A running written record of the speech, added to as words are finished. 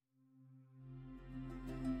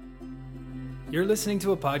You're listening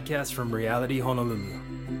to a podcast from Reality Honolulu.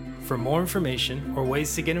 For more information or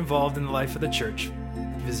ways to get involved in the life of the church,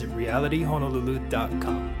 visit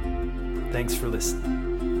realityhonolulu.com. Thanks for listening.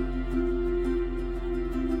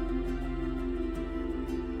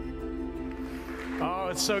 Oh,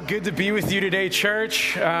 it's so good to be with you today,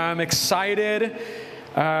 church. I'm excited.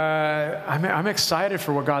 I'm excited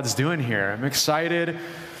for what God's doing here. I'm excited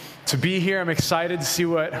to be here. I'm excited to see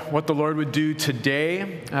what the Lord would do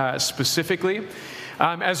today, specifically.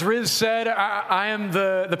 As Riz said, I am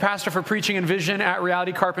the pastor for preaching and vision at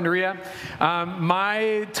Reality Carpinteria.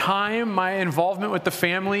 My involvement with the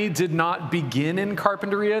family did not begin in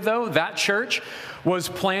Carpinteria, though. That church was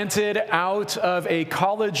planted out of a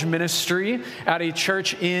college ministry at a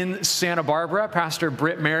church in Santa Barbara. Pastor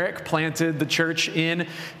Britt Merrick planted the church in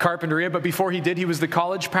Carpinteria, but before he did, he was the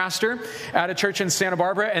college pastor at a church in Santa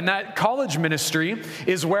Barbara, and that college ministry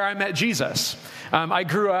is where I met Jesus. I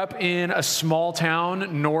grew up in a small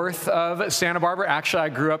town north of Santa Barbara. Actually, I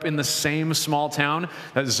grew up in the same small town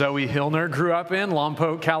that Zoe Hillner grew up in,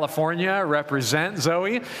 Lompoc, California. Represent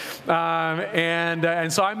Zoe.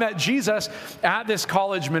 And so I met Jesus at this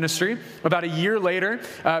college ministry. About a year later,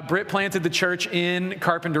 Britt planted the church in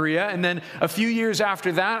Carpinteria. And then a few years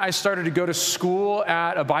after that, I started to go to school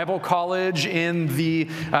at a Bible college in the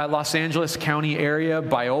Los Angeles County area,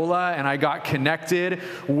 Biola. And I got connected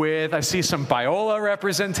with, I see some Biola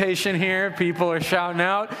representation here. People are shouting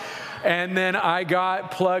out. And then I got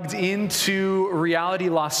plugged into Reality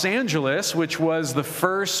Los Angeles, which was the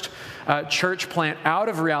first church plant out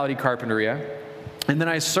of Reality Carpinteria. And then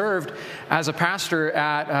I served as a pastor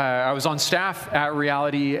I was on staff at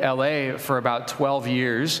Reality LA for about 12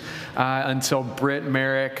 years until Britt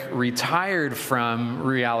Merrick retired from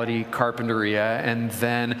Reality Carpinteria. And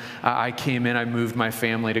then I came in, I moved my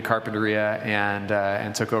family to Carpinteria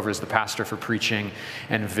and took over as the pastor for preaching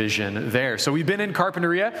and vision there. So we've been in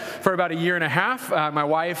Carpinteria for about a year and a half. My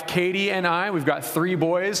wife, Katie, and I, we've got three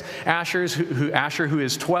boys. Asher, who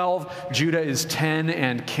is 12, Judah is 10,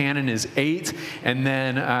 and Cannon is 8. And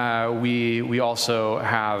then we also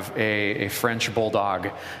have a French bulldog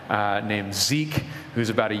named Zeke, who's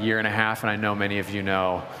about a year and a half, and I know many of you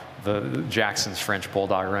know the Jackson's French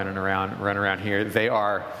bulldog running around here. They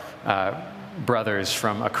are brothers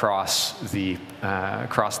from across the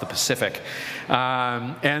Pacific,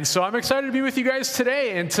 and so I'm excited to be with you guys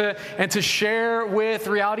today and to share with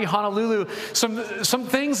Reality Honolulu some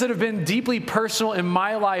things that have been deeply personal in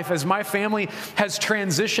my life as my family has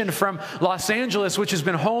transitioned from Los Angeles, which has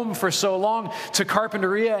been home for so long, to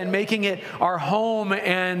Carpinteria and making it our home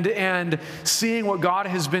and seeing what God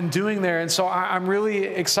has been doing there. And so I'm really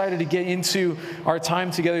excited to get into our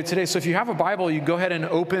time together today. So if you have a Bible, you go ahead and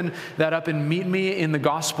open that up and meet me in the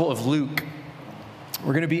Gospel of Luke.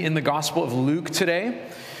 We're going to be in the Gospel of Luke today.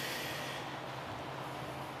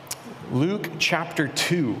 Luke chapter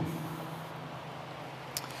 2.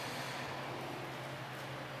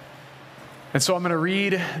 And so I'm going to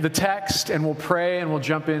read the text and we'll pray and we'll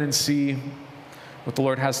jump in and see what the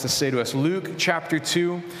Lord has to say to us. Luke chapter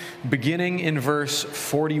 2, beginning in verse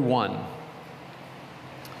 41.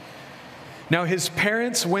 Now his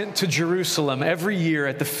parents went to Jerusalem every year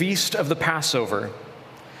at the feast of the Passover.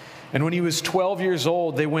 And when he was 12 years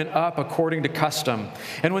old, they went up according to custom.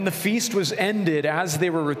 And when the feast was ended, as they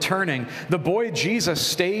were returning, the boy Jesus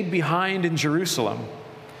stayed behind in Jerusalem.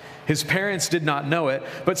 His parents did not know it,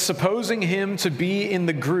 but supposing him to be in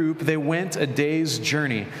the group, they went a day's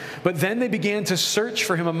journey. But then they began to search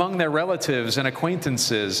for him among their relatives and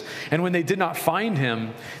acquaintances. And when they did not find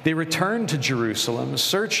him, they returned to Jerusalem,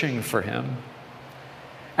 searching for him.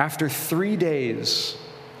 After 3 days,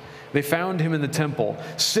 they found him in the temple,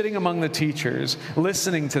 sitting among the teachers,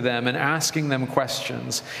 listening to them and asking them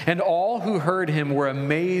questions. And all who heard him were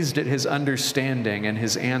amazed at his understanding and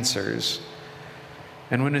his answers.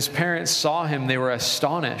 And when his parents saw him, they were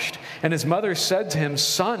astonished. And his mother said to him,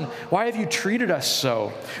 "Son, why have you treated us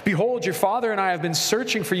so? Behold, your father and I have been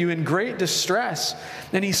searching for you in great distress."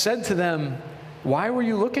 And he said to them, "Why were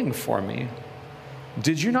you looking for me?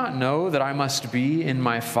 Did you not know that I must be in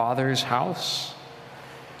my Father's house?"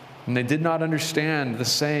 And they did not understand the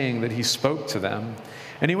saying that he spoke to them.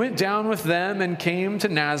 And he went down with them and came to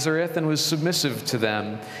Nazareth and was submissive to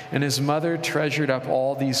them. And his mother treasured up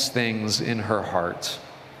all these things in her heart.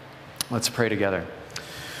 Let's pray together.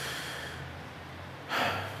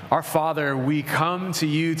 Our Father, we come to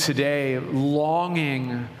you today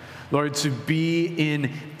longing, Lord, to be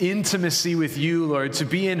in intimacy with you, Lord, to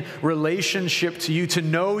be in relationship to you, to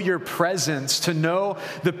know your presence, to know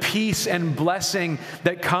the peace and blessing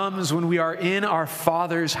that comes when we are in our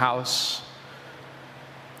Father's house.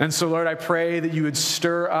 And so, Lord, I pray that you would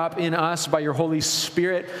stir up in us by your Holy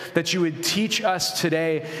Spirit, that you would teach us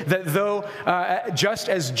today that though just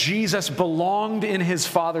as Jesus belonged in his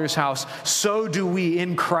Father's house, so do we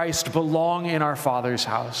in Christ belong in our Father's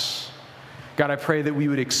house. God, I pray that we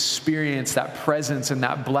would experience that presence and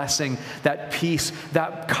that blessing, that peace,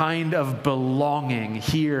 that kind of belonging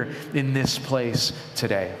here in this place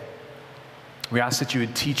today. We ask that you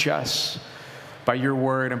would teach us by your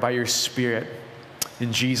word and by your Spirit.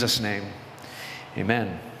 In Jesus' name,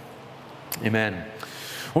 amen. Amen.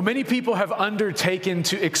 Well, many people have undertaken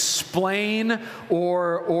to explain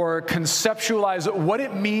or conceptualize what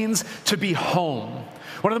it means to be home.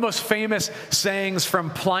 One of the most famous sayings from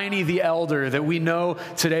Pliny the Elder that we know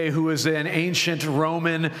today, who was an ancient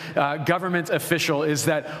Roman government official, is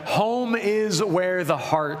that home is where the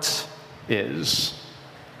heart is.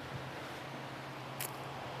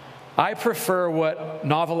 I prefer what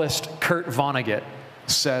novelist Kurt Vonnegut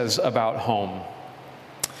says about home.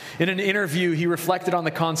 In an interview, he reflected on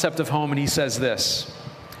the concept of home, and he says this: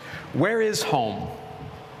 "Where is home?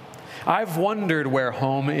 I've wondered where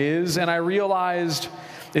home is, and I realized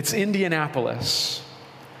it's Indianapolis.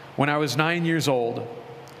 When I was 9 years old,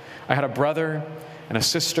 I had a brother and a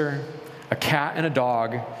sister, a cat and a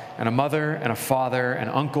dog, and a mother and a father, and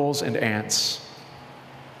uncles and aunts.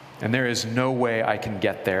 And there is no way I can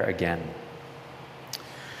get there again."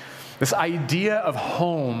 This idea of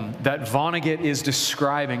home that Vonnegut is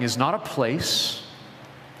describing is not a place.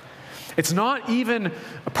 It's not even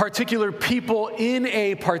particular people in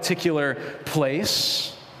a particular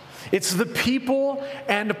place. It's the people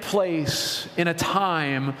and place in a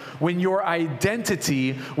time when your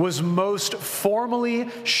identity was most formally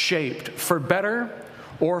shaped, for better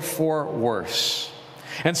or for worse.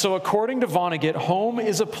 And so, according to Vonnegut, home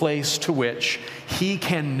is a place to which he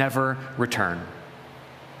can never return.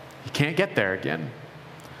 He can't get there again.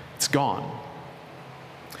 It's gone.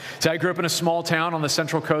 See, I grew up in a small town on the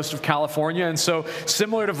central coast of California, and so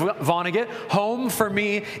similar to Vonnegut, home for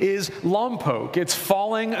me is Lompoc. It's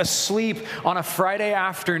falling asleep on a Friday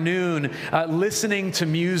afternoon, listening to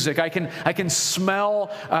music. I can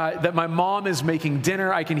smell that my mom is making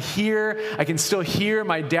dinner. I can still hear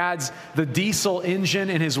my dad's, the diesel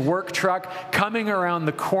engine in his work truck coming around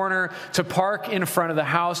the corner to park in front of the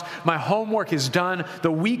house. My homework is done.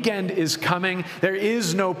 The weekend is coming. There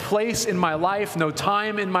is no place in my life, no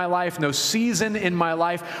time in my life, no season in my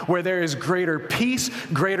life where there is greater peace,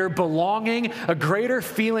 greater belonging, a greater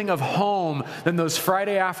feeling of home than those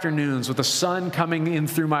Friday afternoons with the sun coming in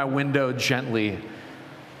through my window gently.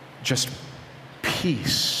 Just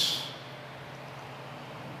peace.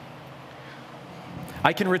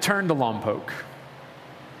 I can return to Lompoc.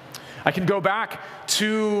 I can go back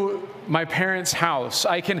to my parents' house.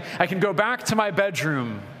 I can go back to my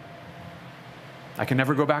bedroom. I can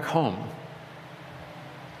never go back home.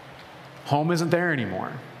 Home isn't there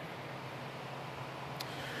anymore.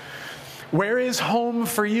 Where is home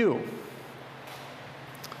for you?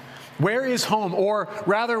 Where is home? Or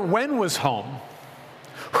rather, when was home?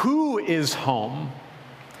 Who is home?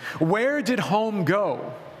 Where did home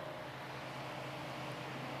go?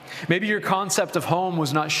 Maybe your concept of home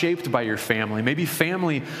was not shaped by your family. Maybe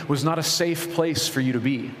family was not a safe place for you to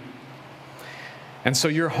be. And so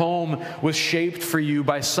your home was shaped for you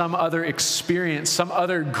by some other experience, some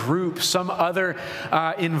other group, some other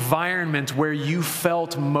environment where you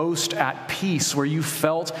felt most at peace, where you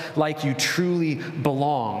felt like you truly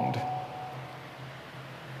belonged.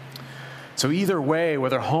 So either way,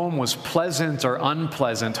 whether home was pleasant or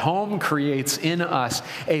unpleasant, home creates in us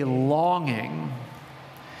a longing.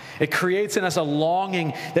 It creates in us a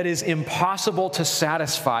longing that is impossible to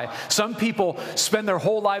satisfy. Some people spend their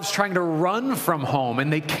whole lives trying to run from home,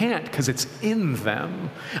 and they can't because it's in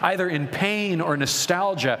them, either in pain or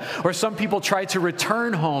nostalgia. Or some people try to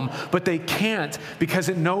return home, but they can't because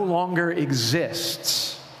it no longer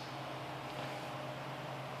exists.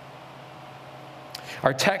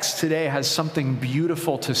 Our text today has something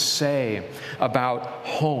beautiful to say about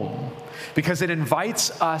home because it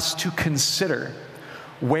invites us to consider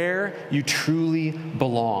where you truly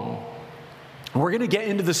belong. We're going to get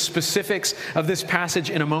into the specifics of this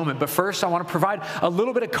passage in a moment, but first I want to provide a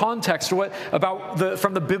little bit of context from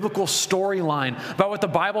the biblical storyline, about what the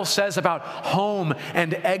Bible says about home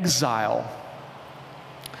and exile.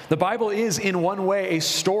 The Bible is, in one way, a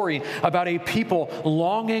story about a people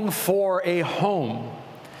longing for a home.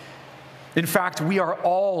 In fact, we are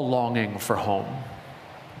all longing for home.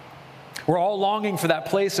 We're all longing for that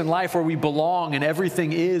place in life where we belong and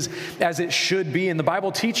everything is as it should be. And the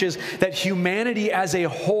Bible teaches that humanity as a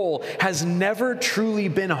whole has never truly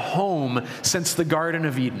been home since the Garden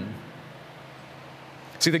of Eden.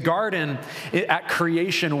 See, the garden at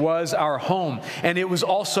creation was our home, and it was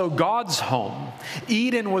also God's home.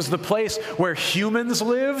 Eden was the place where humans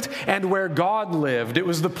lived and where God lived. It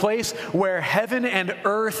was the place where heaven and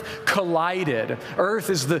earth collided.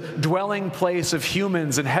 Earth is the dwelling place of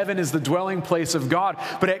humans, and heaven is the dwelling place of God.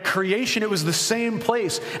 But at creation, it was the same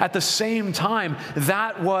place at the same time.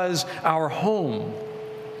 That was our home.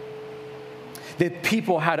 That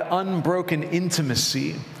people had unbroken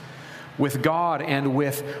intimacy with God and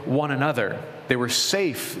with one another. They were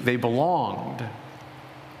safe, they belonged.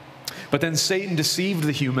 But then Satan deceived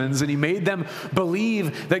the humans, and he made them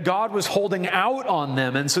believe that God was holding out on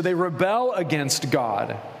them, and so they rebel against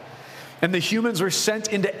God. And the humans were sent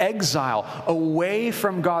into exile, away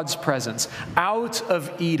from God's presence, out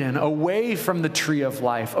of Eden, away from the tree of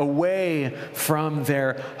life, away from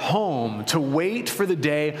their home, to wait for the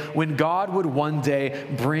day when God would one day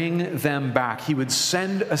bring them back. He would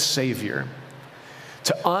send a Savior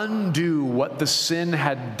to undo what the sin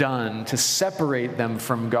had done, to separate them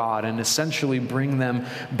from God and essentially bring them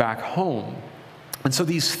back home. And so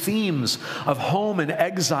these themes of home and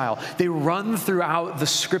exile, they run throughout the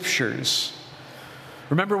scriptures.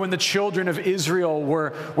 Remember when the children of Israel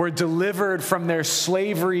were delivered from their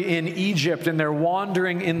slavery in Egypt and their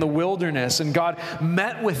wandering in the wilderness, and God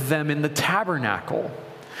met with them in the tabernacle.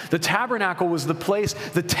 The tabernacle was the place,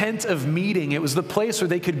 the tent of meeting. It was the place where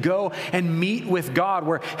they could go and meet with God,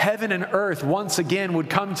 where heaven and earth once again would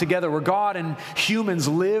come together, where God and humans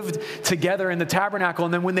lived together in the tabernacle.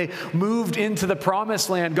 And then when they moved into the promised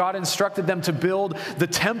land, God instructed them to build the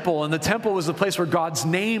temple. And the temple was the place where God's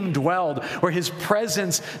name dwelled, where his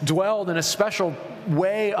presence dwelled in a special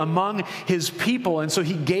way among his people. And so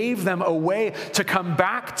he gave them a way to come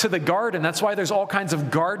back to the garden. That's why there's all kinds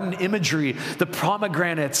of garden imagery, the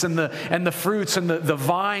pomegranates and the fruits and the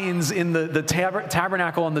vines in the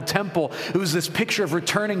tabernacle and the temple. It was this picture of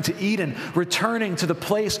returning to Eden, returning to the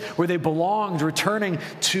place where they belonged, returning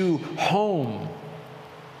to home.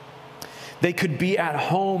 They could be at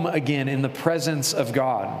home again in the presence of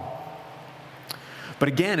God. But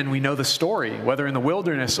again, and we know the story, whether in the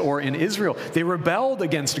wilderness or in Israel, they rebelled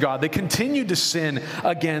against God. They continued to sin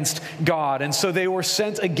against God. And so they were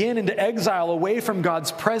sent again into exile away from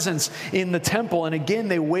God's presence in the temple. And again,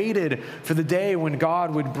 they waited for the day when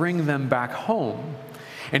God would bring them back home.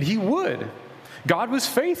 And he would. God was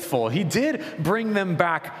faithful. He did bring them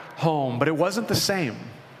back home, but it wasn't the same.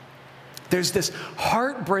 There's this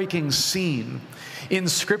heartbreaking scene in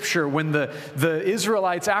Scripture when the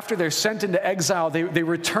Israelites, after they're sent into exile, they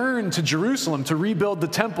return to Jerusalem to rebuild the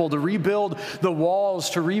temple, to rebuild the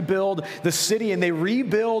walls, to rebuild the city, and they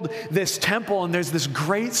rebuild this temple, and there's this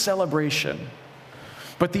great celebration.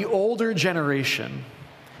 But the older generation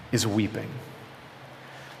is weeping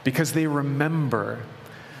because they remember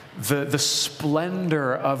the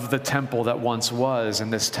splendor of the temple that once was,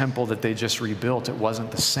 and this temple that they just rebuilt. It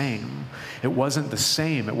wasn't the same. It wasn't the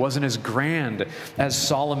same. It wasn't as grand as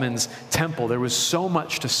Solomon's temple. There was so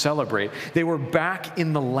much to celebrate. They were back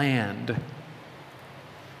in the land,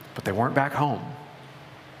 but they weren't back home.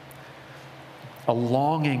 A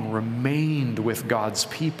longing remained with God's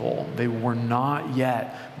people. They were not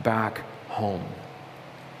yet back home.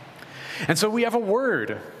 And so we have a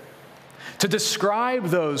word to describe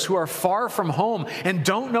those who are far from home and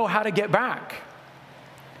don't know how to get back.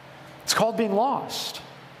 It's called being lost.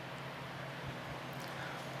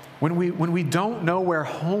 When we don't know where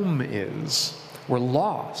home is, we're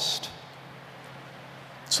lost.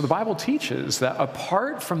 So the Bible teaches that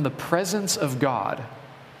apart from the presence of God,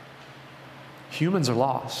 humans are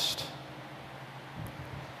lost.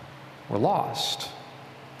 We're lost.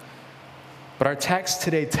 But our text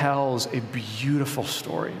today tells a beautiful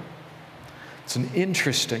story. It's an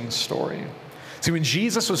interesting story. See, when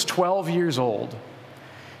Jesus was 12 years old,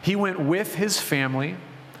 he went with his family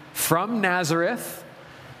from Nazareth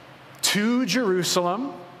to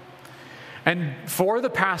Jerusalem and for the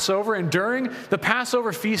Passover. And during the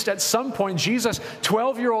Passover feast, at some point,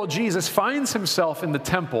 12-year-old Jesus, finds himself in the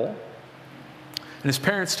temple, and his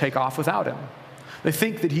parents take off without him. They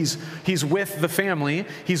think that he's with the family,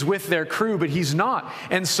 he's with their crew, but he's not.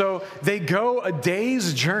 And so they go a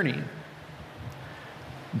day's journey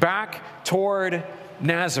back toward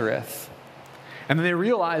Nazareth. And then they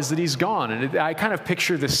realize that he's gone. And I kind of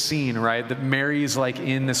picture this scene, right? That Mary's like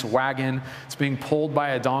in this wagon. It's being pulled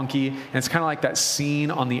by a donkey. And it's kind of like that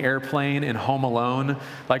scene on the airplane in Home Alone.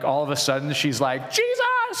 Like all of a sudden she's like,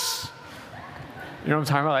 Jesus! You know what I'm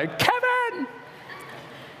talking about? Like, Kevin!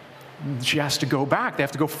 And she has to go back. They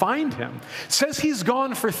have to go find him. It says he's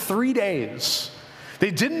gone for 3 days.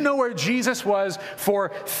 They didn't know where Jesus was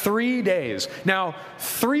for 3 days. Now,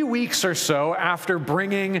 3 weeks or so after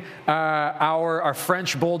bringing our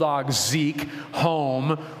French bulldog Zeke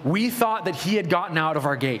home, we thought that he had gotten out of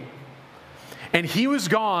our gate. And he was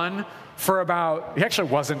gone for he actually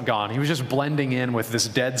wasn't gone. He was just blending in with this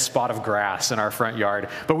dead spot of grass in our front yard.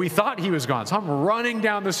 But we thought he was gone. So I'm running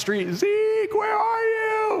down the street. Zeke, where are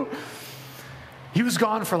you? He was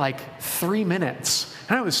gone for like 3 minutes.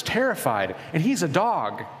 And I was terrified. And he's a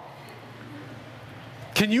dog.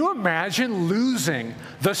 Can you imagine losing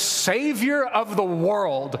the Savior of the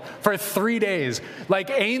world for 3 days?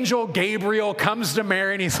 Like Angel Gabriel comes to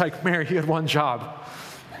Mary and he's like, Mary, you had one job.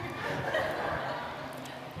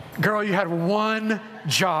 Girl, you had one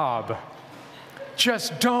job.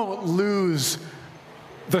 Just don't lose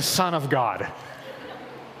the Son of God.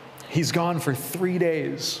 He's gone for 3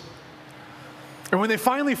 days. And when they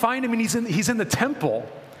finally find him and he's in the temple,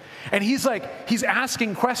 and he's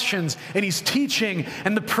asking questions and he's teaching,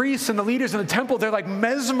 and the priests and the leaders in the temple, they're like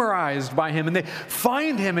mesmerized by him, and they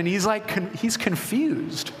find him and he's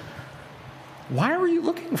confused. Why were you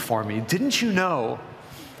looking for me? Didn't you know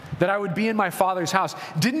that I would be in my Father's house?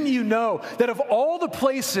 Didn't you know that of all the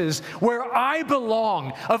places where I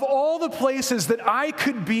belong, of all the places that I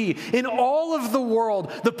could be in all of the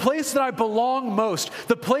world, the place that I belong most,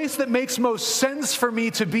 the place that makes most sense for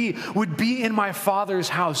me to be, would be in my Father's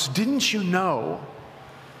house? Didn't you know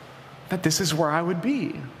that this is where I would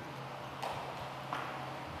be?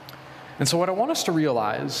 And so what I want us to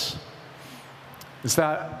realize is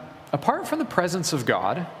that apart from the presence of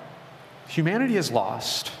God, humanity is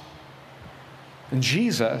lost. And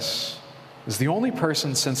Jesus is the only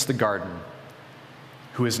person since the garden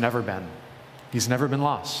who has never been. He's never been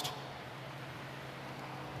lost.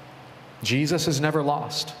 Jesus is never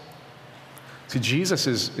lost. See, Jesus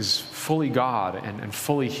is fully God and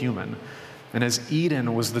fully human. And as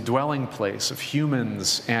Eden was the dwelling place of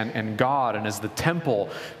humans and God, and as the temple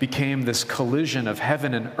became this collision of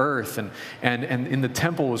heaven and earth, and in the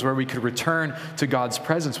temple was where we could return to God's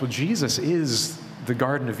presence, well, Jesus is the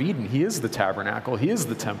Garden of Eden. He is the tabernacle. He is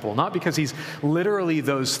the temple, not because he's literally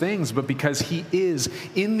those things, but because he is,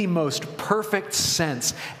 in the most perfect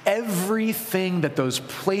sense, everything that those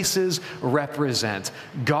places represent.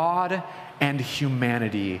 God and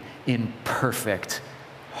humanity in perfect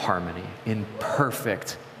harmony, in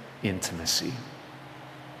perfect intimacy.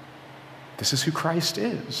 This is who Christ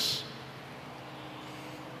is.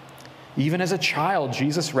 Even as a child,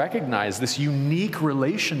 Jesus recognized this unique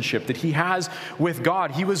relationship that he has with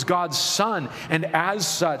God. He was God's son, and as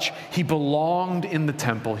such, he belonged in the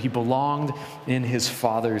temple. He belonged in his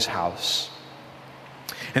Father's house.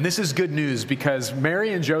 And this is good news because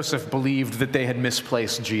Mary and Joseph believed that they had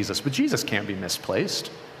misplaced Jesus, but Jesus can't be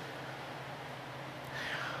misplaced.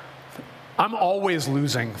 I'm always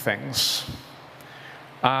losing things.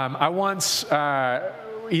 I once,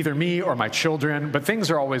 either me or my children, but things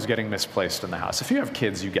are always getting misplaced in the house. If you have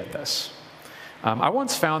kids, you get this. I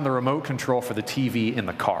once found the remote control for the TV in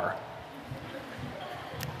the car.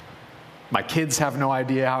 My kids have no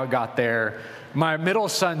idea how it got there. My middle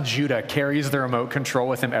son, Judah, carries the remote control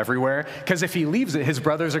with him everywhere, because if he leaves it, his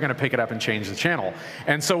brothers are going to pick it up and change the channel.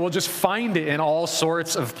 And so we'll just find it in all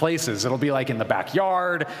sorts of places. It'll be like in the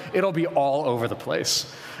backyard. It'll be all over the place.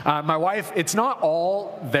 My wife, it's not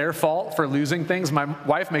all their fault for losing things. My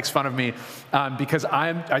wife makes fun of me because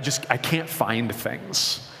I can't find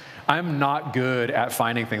things. I'm not good at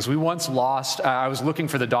finding things. We once lost, I was looking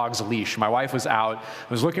for the dog's leash. My wife was out. I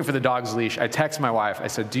was looking for the dog's leash. I texted my wife. I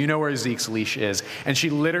said, do you know where Zeke's leash is? And she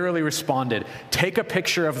literally responded, take a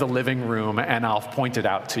picture of the living room and I'll point it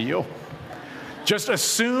out to you. Just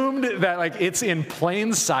assumed that it's in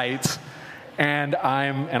plain sight and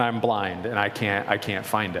I'm blind and I can't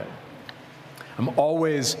find it. I'm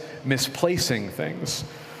always misplacing things.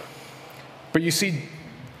 But you see,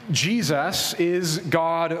 Jesus is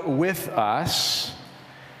God with us,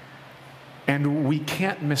 and we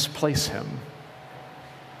can't misplace him.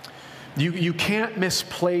 You can't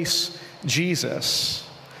misplace Jesus.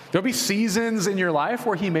 There'll be seasons in your life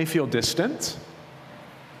where he may feel distant.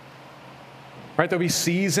 Right? There'll be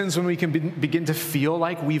seasons when we can begin to feel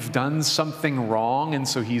like we've done something wrong, and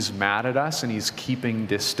so he's mad at us and he's keeping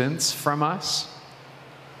distance from us.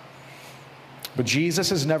 But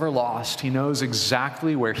Jesus is never lost. He knows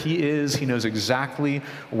exactly where he is. He knows exactly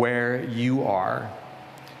where you are.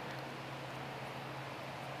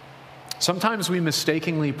 Sometimes we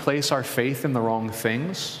mistakenly place our faith in the wrong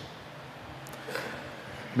things.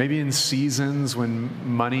 Maybe in seasons when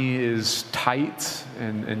money is tight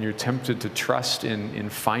and you're tempted to trust in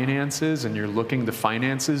finances, and you're looking to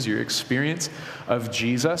finances, your experience of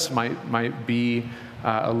Jesus might be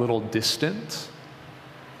a little distant.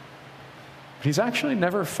 But he's actually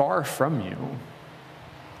never far from you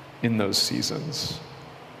in those seasons.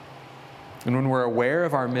 And when we're aware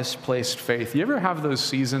of our misplaced faith, you ever have those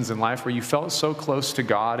seasons in life where you felt so close to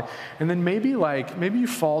God, and then maybe you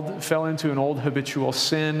fell into an old habitual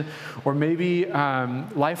sin, or maybe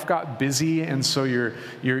life got busy, and so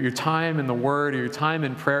your time in the Word or your time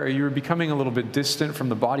in prayer, or you were becoming a little bit distant from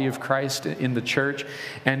the body of Christ in the church,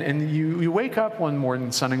 and you wake up one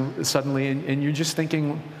morning suddenly, and you're just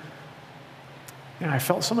thinking, I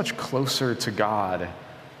felt so much closer to God.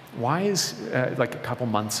 Why is, like a couple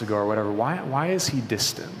months ago or whatever, why is he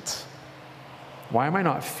distant? Why am I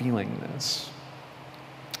not feeling this?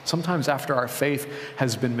 Sometimes after our faith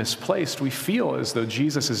has been misplaced, we feel as though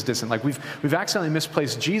Jesus is distant. Like we've accidentally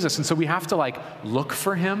misplaced Jesus, and so we have to look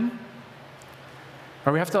for him.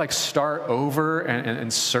 Or we have to start over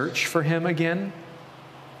and search for him again.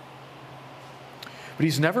 But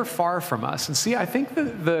he's never far from us. And see, I think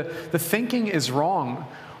the thinking is wrong.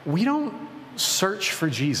 We don't search for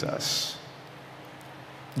Jesus.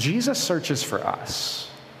 Jesus searches for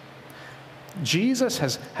us. Jesus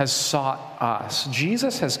has sought us.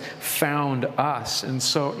 Jesus has found us. And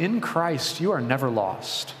so in Christ, you are never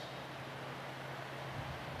lost.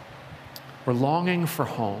 We're longing for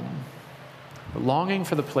home. We're longing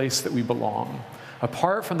for the place that we belong.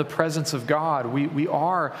 Apart from the presence of God, we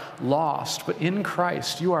are lost. But in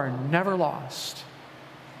Christ, you are never lost.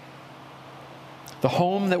 The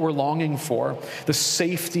home that we're longing for, the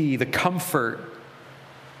safety, the comfort,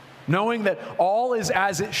 knowing that all is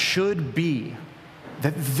as it should be,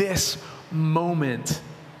 that this moment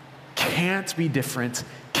can't be different,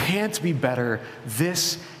 can't be better.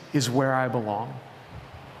 This is where I belong.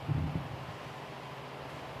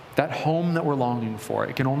 That home that we're longing for,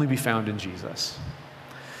 it can only be found in Jesus.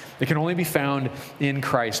 It can only be found in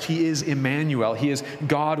Christ. He is Emmanuel. He is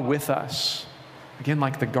God with us. Again,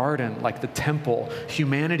 like the garden, like the temple,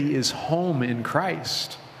 humanity is home in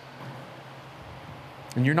Christ.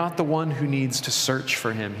 And you're not the one who needs to search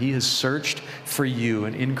for him. He has searched for you,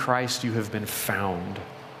 and in Christ you have been found.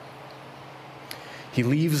 He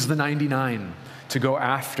leaves the 99 to go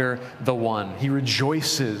after the one. He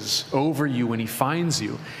rejoices over you when he finds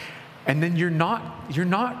you. And then you're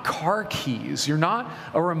not car keys. You're not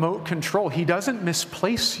a remote control. He doesn't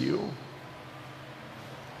misplace you.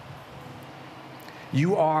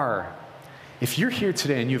 You are, if you're here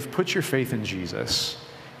today and you've put your faith in Jesus,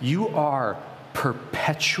 you are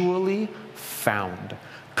perpetually found,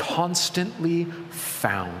 constantly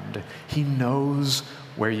found. He knows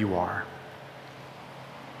where you are.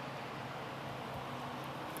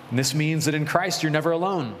 And this means that in Christ, you're never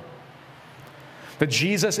alone. That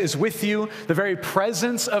Jesus is with you. The very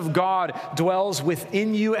presence of God dwells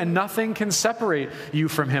within you, and nothing can separate you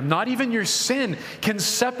from him. Not even your sin can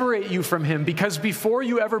separate you from him, because before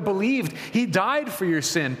you ever believed, he died for your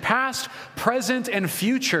sin, past, present, and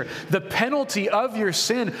future. The penalty of your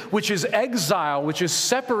sin, which is exile, which is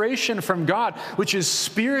separation from God, which is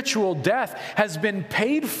spiritual death, has been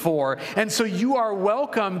paid for. And so you are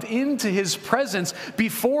welcomed into his presence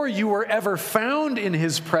before you were ever found in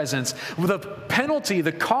his presence. The penalty,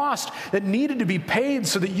 the cost that needed to be paid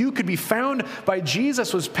so that you could be found by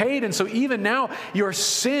Jesus was paid. And so even now, your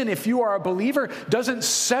sin, if you are a believer, doesn't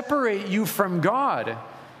separate you from God.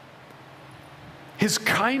 His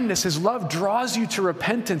kindness, his love draws you to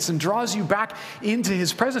repentance and draws you back into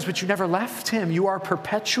his presence, but you never left him. You are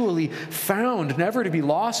perpetually found, never to be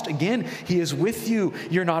lost again. He is with you.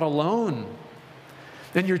 You're not alone.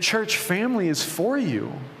 And your church family is for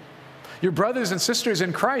you. Your brothers and sisters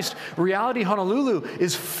in Christ, Reality Honolulu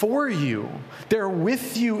is for you. They're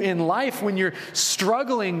with you in life when you're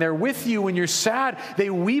struggling. They're with you when you're sad.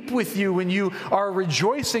 They weep with you. When you are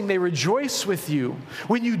rejoicing, they rejoice with you.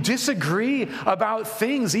 When you disagree about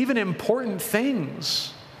things, even important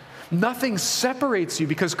things, nothing separates you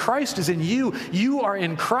because Christ is in you. You are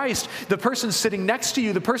in Christ. The person sitting next to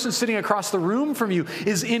you, the person sitting across the room from you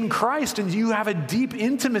is in Christ, and you have a deep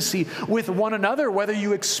intimacy with one another, whether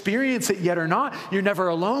you experience it yet or not. You're never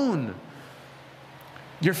alone.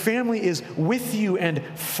 Your family is with you and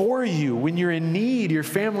for you. When you're in need, your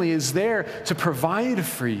family is there to provide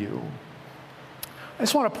for you. I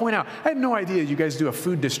just want to point out, I had no idea you guys do a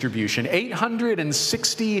food distribution.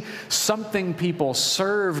 860-something people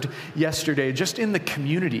served yesterday just in the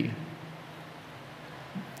community.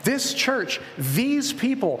 This church, these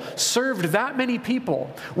people served that many people.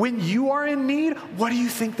 When you are in need, what do you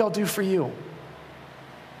think they'll do for you?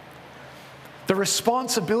 The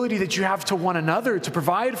responsibility that you have to one another, to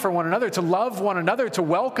provide for one another, to love one another, to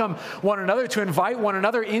welcome one another, to invite one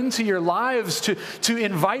another into your lives, to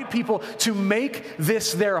invite people to make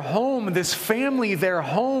this their home, this family their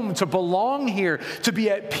home, to belong here, to be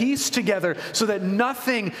at peace together, so that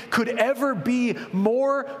nothing could ever be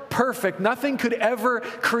more perfect, nothing could ever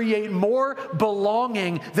create more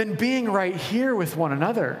belonging than being right here with one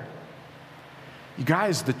another. You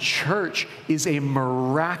guys, the church is a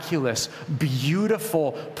miraculous,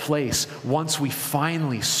 beautiful place once we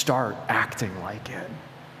finally start acting like it.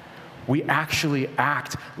 We actually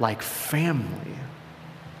act like family.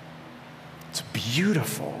 It's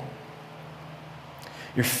beautiful.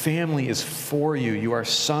 Your family is for you. You are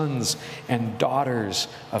sons and daughters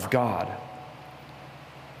of God.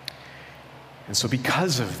 And so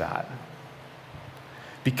because of that,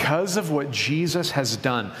 because of what Jesus has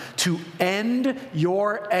done to end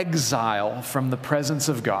your exile from the presence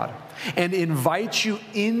of God and invite you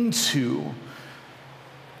into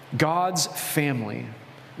God's family,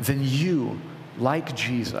 then you, like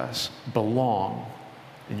Jesus, belong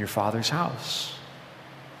in your Father's house.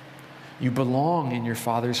 You belong in your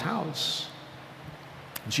Father's house.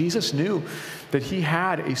 Jesus knew that he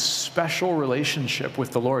had a special relationship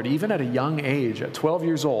with the Lord, even at a young age, at 12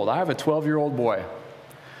 years old. I have a 12-year-old boy.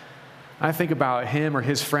 I think about him or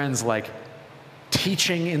his friends like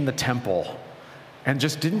teaching in the temple. And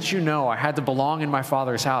just, didn't you know I had to belong in my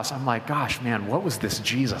Father's house? I'm like, gosh, man, what was this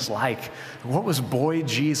Jesus like? What was boy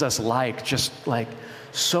Jesus like? Just like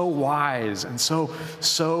so wise and so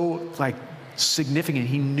like significant.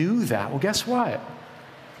 He knew that. Well, guess what?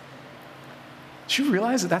 Did you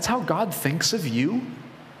realize that that's how God thinks of you?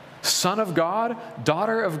 Son of God,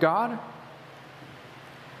 daughter of God?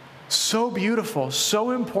 So beautiful,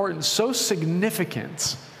 so important, so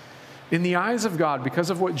significant in the eyes of God because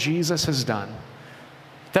of what Jesus has done.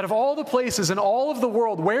 That of all the places in all of the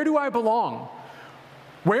world, where do I belong?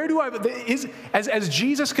 Where do I, as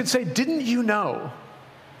Jesus could say, didn't you know?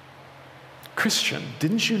 Christian,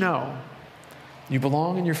 didn't you know? You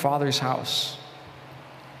belong in your Father's house.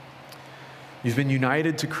 You've been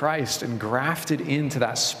united to Christ and grafted into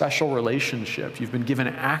that special relationship. You've been given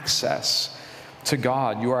access to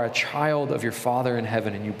God. You are a child of your Father in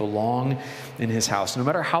heaven, and you belong in his house. No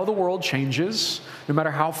matter how the world changes, no matter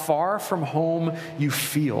how far from home you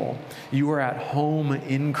feel, you are at home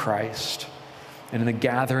in Christ and in the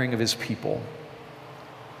gathering of his people.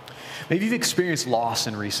 Maybe you've experienced loss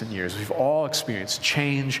in recent years. We've all experienced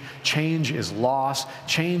change. Change is loss.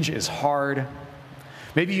 Change is hard.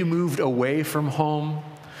 Maybe you moved away from home,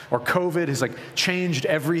 or COVID has like changed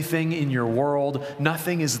everything in your world.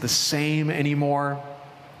 Nothing is the same anymore.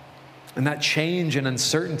 And that change and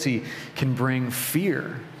uncertainty can bring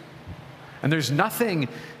fear. And there's nothing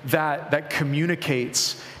that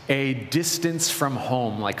communicates a distance from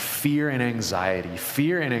home like fear and anxiety.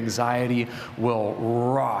 Fear and anxiety will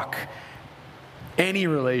rock any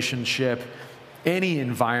relationship, any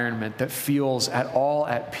environment that feels at all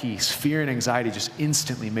at peace. Fear and anxiety just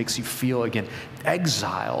instantly makes you feel, again,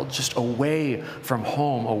 exiled, just away from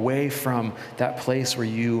home, away from that place where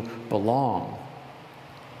you belong.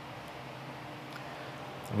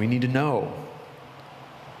 And we need to know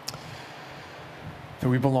that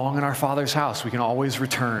we belong in our Father's house. We can always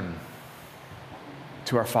return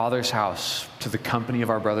to our Father's house, to the company of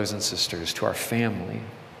our brothers and sisters, to our family.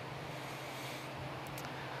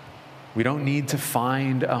 We don't need to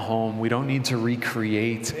find a home. We don't need to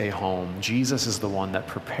recreate a home. Jesus is the one that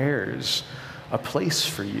prepares a place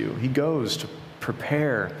for you. He goes to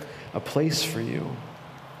prepare a place for you.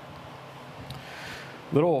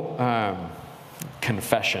 Little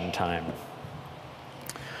confession time.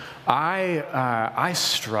 I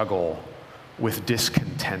struggle with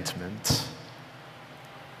discontentment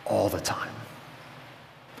all the time.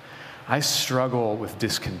 I struggle with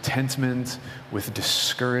discontentment, with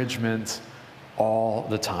discouragement all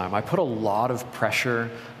the time. I put a lot of pressure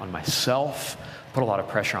on myself, put a lot of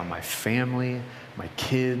pressure on my family, my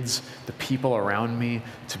kids, the people around me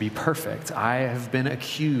to be perfect. I have been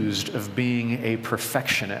accused of being a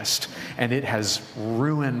perfectionist, and it has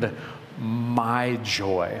ruined my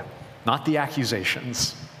joy. Not the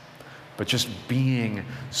accusations, but just being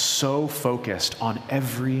so focused on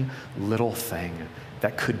every little thing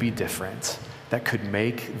that could be different, that could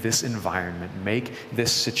make this environment, make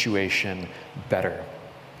this situation better.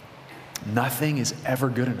 Nothing is ever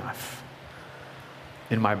good enough.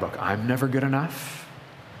 In my book, I'm never good enough.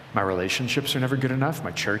 My relationships are never good enough. My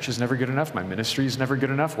church is never good enough. My ministry is never good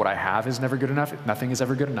enough. What I have is never good enough. Nothing is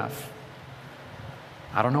ever good enough.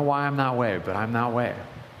 I don't know why I'm that way, but I'm that way.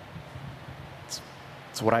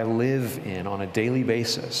 It's what I live in on a daily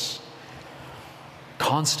basis.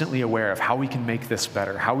 constantly aware of how we can make this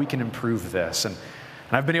better, how we can improve this. And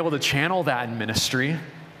I've been able to channel that in ministry,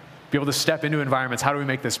 be able to step into environments. How do we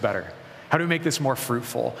make this better? How do we make this more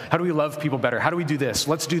fruitful? How do we love people better? How do we do this?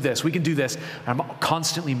 Let's do this. We can do this. And I'm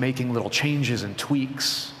constantly making little changes and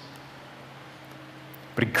tweaks.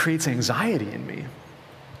 But it creates anxiety in me.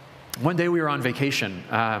 One day we were on vacation,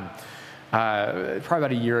 probably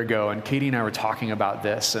about a year ago, and Katie and I were talking about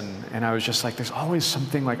this, and I was just like, there's always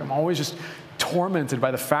something, like I'm always just tormented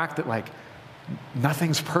by the fact that like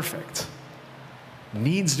nothing's perfect.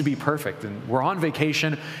 Needs to be perfect. And we're on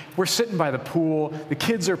vacation, we're sitting by the pool, the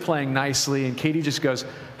kids are playing nicely, and Katie just goes,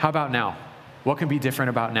 how about now? What can be different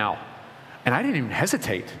about now? And I didn't even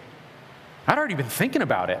hesitate. I'd already been thinking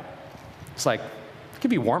about it. It's like, it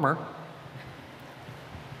could be warmer.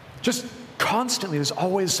 Just constantly, there's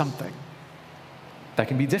always something that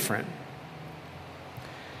can be different.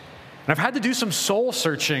 And I've had to do some soul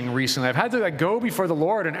searching recently. I've had to go before the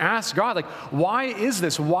Lord and ask God, like, why is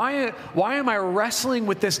this? Why am I wrestling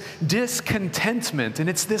with this discontentment? And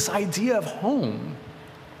it's this idea of home.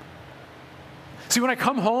 See, when I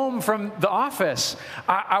come home from the office,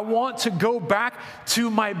 I want to go back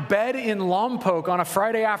to my bed in Lompoc on a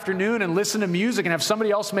Friday afternoon and listen to music and have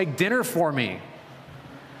somebody else make dinner for me.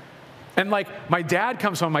 And like, my dad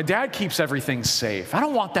comes home, my dad keeps everything safe. I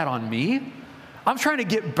don't want that on me. I'm trying to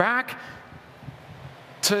get back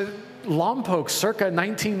to Lompoc circa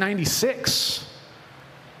 1996.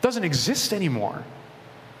 It doesn't exist anymore.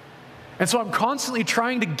 And so I'm constantly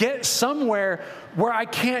trying to get somewhere where I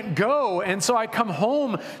can't go. And so I come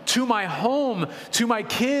home, to my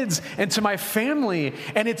kids, and to my family.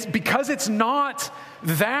 And it's because it's not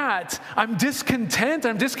that, I'm discontent.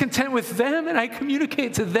 I'm discontent with them, and I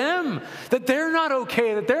communicate to them that they're not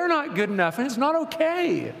okay, that they're not good enough, and it's not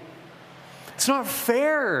okay. It's not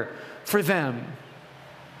fair for them.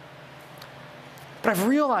 But I've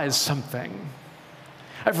realized something.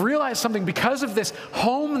 I've realized something because of this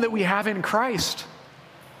home that we have in Christ.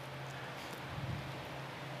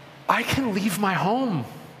 I can leave my home.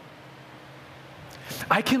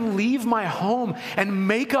 I can leave my home and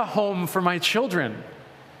make a home for my children.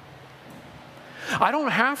 I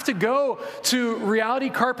don't have to go to Reality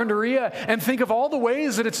Carpinteria and think of all the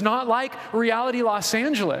ways that it's not like Reality Los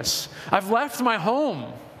Angeles. I've left my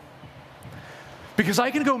home because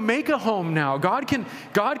I can go make a home now. God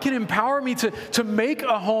can empower me to make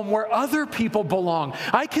a home where other people belong.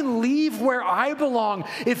 I can leave where I belong.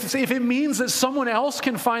 If it means that someone else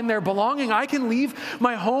can find their belonging, I can leave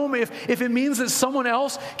my home if it means that someone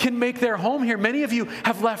else can make their home here. Many of you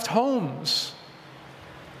have left homes.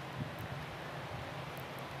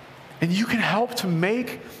 And you can help to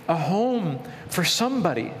make a home for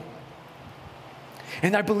somebody.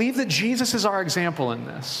 And I believe that Jesus is our example in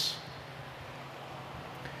this.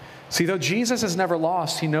 See, though Jesus has never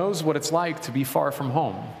lost, he knows what it's like to be far from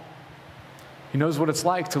home. He knows what it's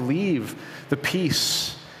like to leave the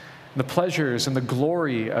peace, the pleasures, and the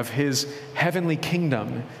glory of his heavenly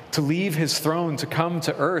kingdom, to leave his throne, to come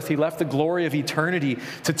to earth. He left the glory of eternity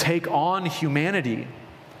to take on humanity.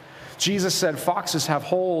 Jesus said, foxes have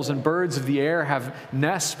holes and birds of the air have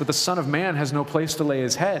nests, but the Son of Man has no place to lay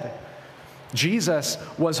his head. Jesus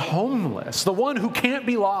was homeless. The one who can't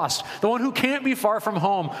be lost, the one who can't be far from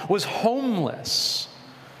home, was homeless.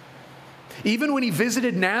 Even when he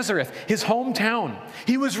visited Nazareth, his hometown,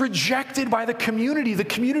 he was rejected by the community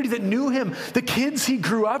that knew him, the kids he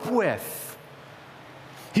grew up with.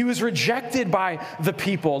 He was rejected by the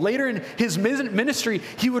people. Later in his ministry,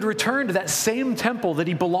 he would return to that same temple that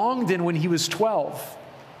he belonged in when he was 12.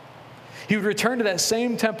 He would return to that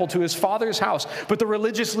same temple, to his father's house. But the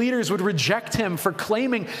religious leaders would reject him for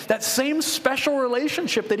claiming that same special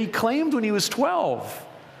relationship that he claimed when he was 12.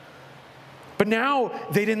 But now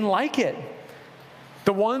they didn't like it.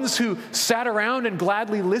 The ones who sat around and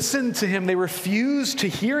gladly listened to him, they refused to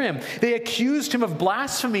hear him. They accused him of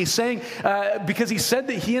blasphemy, saying, because he said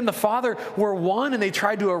that he and the Father were one, and they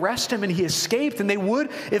tried to arrest him, and he escaped. And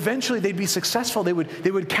they'd be successful. They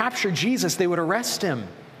would capture Jesus. They would arrest him.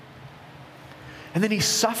 And then he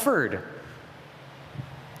suffered.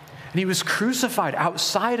 And he was crucified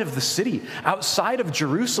outside of the city, outside of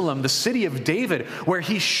Jerusalem, the city of David, where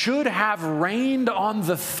he should have reigned on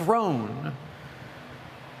the throne.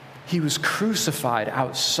 He was crucified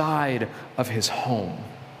outside of his home.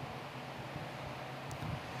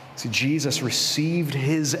 See, Jesus received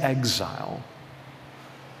his exile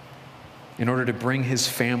in order to bring his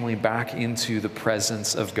family back into the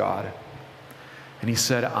presence of God. And he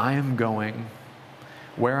said, I am going.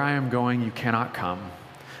 Where I am going, you cannot come,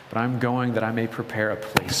 but I'm going that I may prepare a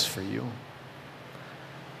place for you.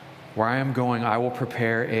 Where I am going, I will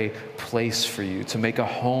prepare a place for you, to make a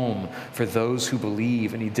home for those who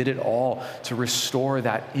believe. And he did it all to restore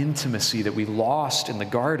that intimacy that we lost in the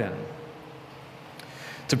garden,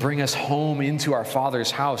 to bring us home into our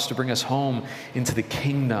Father's house, to bring us home into the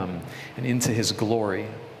kingdom and into his glory.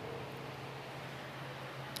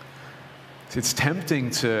 It's tempting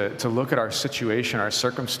to look at our situation, our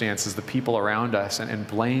circumstances, the people around us, and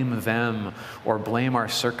blame them, or blame our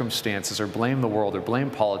circumstances, or blame the world, or blame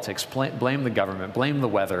politics, blame the government, blame the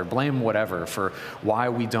weather, blame whatever for why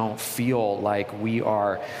we don't feel like we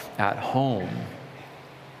are at home.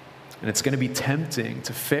 And it's going to be tempting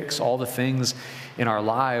to fix all the things in our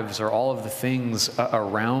lives, or all of the things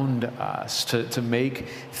around us, to make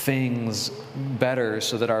things better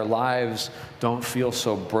so that our lives don't feel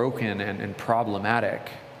so broken and problematic.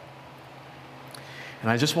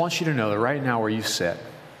 And I just want you to know that right now where you sit,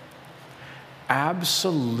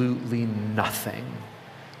 absolutely nothing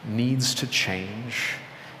needs to change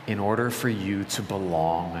in order for you to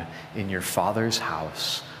belong in your Father's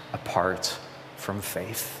house apart from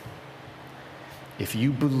faith. If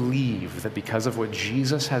you believe that because of what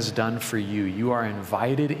Jesus has done for you, you are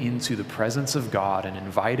invited into the presence of God and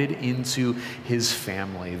invited into his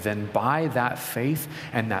family, then by that faith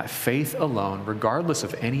and that faith alone, regardless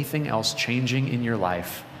of anything else changing in your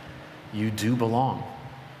life, you do belong.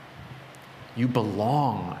 You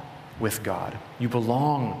belong with God. You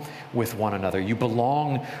belong with one another. You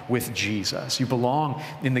belong with Jesus. You belong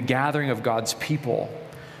in the gathering of God's people.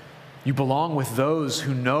 You belong with those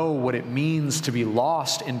who know what it means to be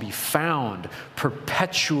lost and be found,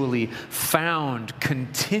 perpetually found,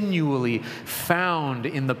 continually found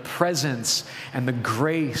in the presence and the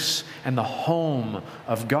grace and the home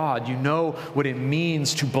of God. You know what it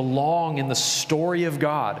means to belong in the story of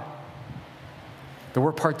God. That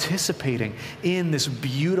we're participating in this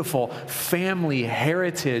beautiful family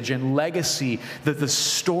heritage and legacy, the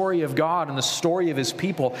story of God and the story of his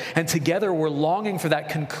people. And together we're longing for that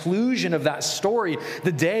conclusion of that story,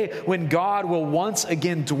 the day when God will once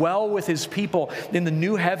again dwell with his people in the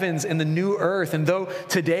new heavens and the new earth. And though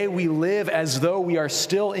today we live as though we are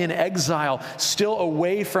still in exile, still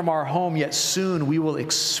away from our home, yet soon we will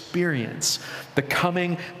experience the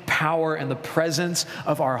coming power and the presence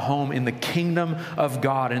of our home in the kingdom of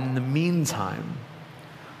God. And in the meantime,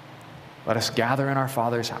 let us gather in our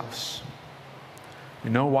Father's house. We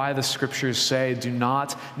know why the scriptures say, do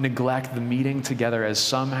not neglect the meeting together as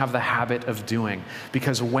some have the habit of doing.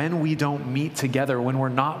 Because when we don't meet together, when we're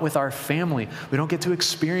not with our family, we don't get to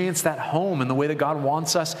experience that home in the way that God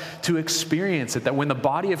wants us to experience it. That when the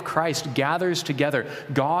body of Christ gathers together,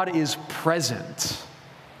 God is present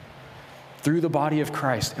through the body of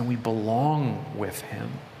Christ, and we belong with him.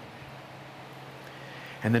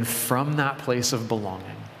 And then from that place of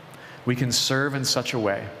belonging, we can serve in such a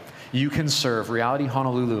way. You can serve Reality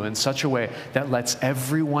Honolulu in such a way that lets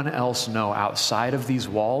everyone else know outside of these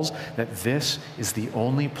walls that this is the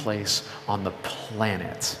only place on the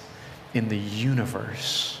planet, in the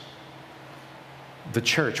universe, the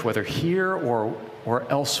church, whether here or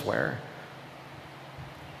elsewhere,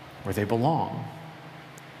 where they belong.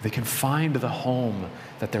 They can find the home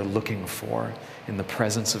that they're looking for in the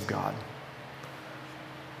presence of God.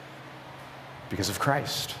 Because of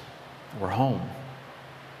Christ, we're home.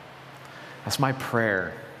 That's my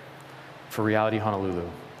prayer for Reality Honolulu. And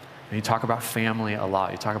you talk about family a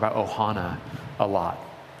lot. You talk about Ohana a lot.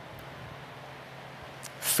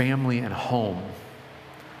 Family and home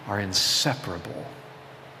are inseparable.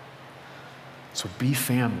 So be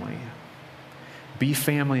family. Be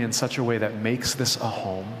family in such a way that makes this a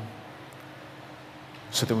home,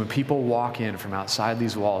 so that when people walk in from outside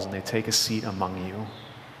these walls and they take a seat among you,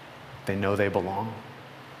 they know they belong.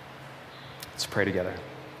 Let's pray together.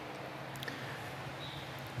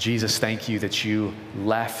 Jesus, thank you that you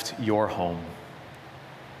left your home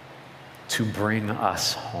to bring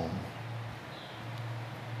us home.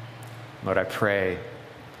 Lord, I pray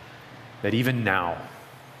that even now,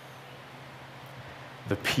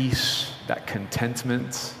 the peace, that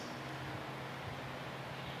contentment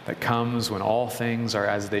that comes when all things are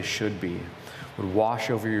as they should be would wash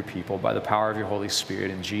over your people by the power of your Holy Spirit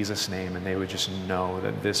in Jesus' name, and they would just know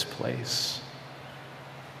that this place,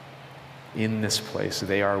 in this place,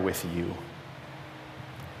 they are with you,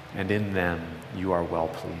 and in them you are well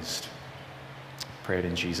pleased. Pray it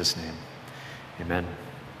in Jesus' name. Amen.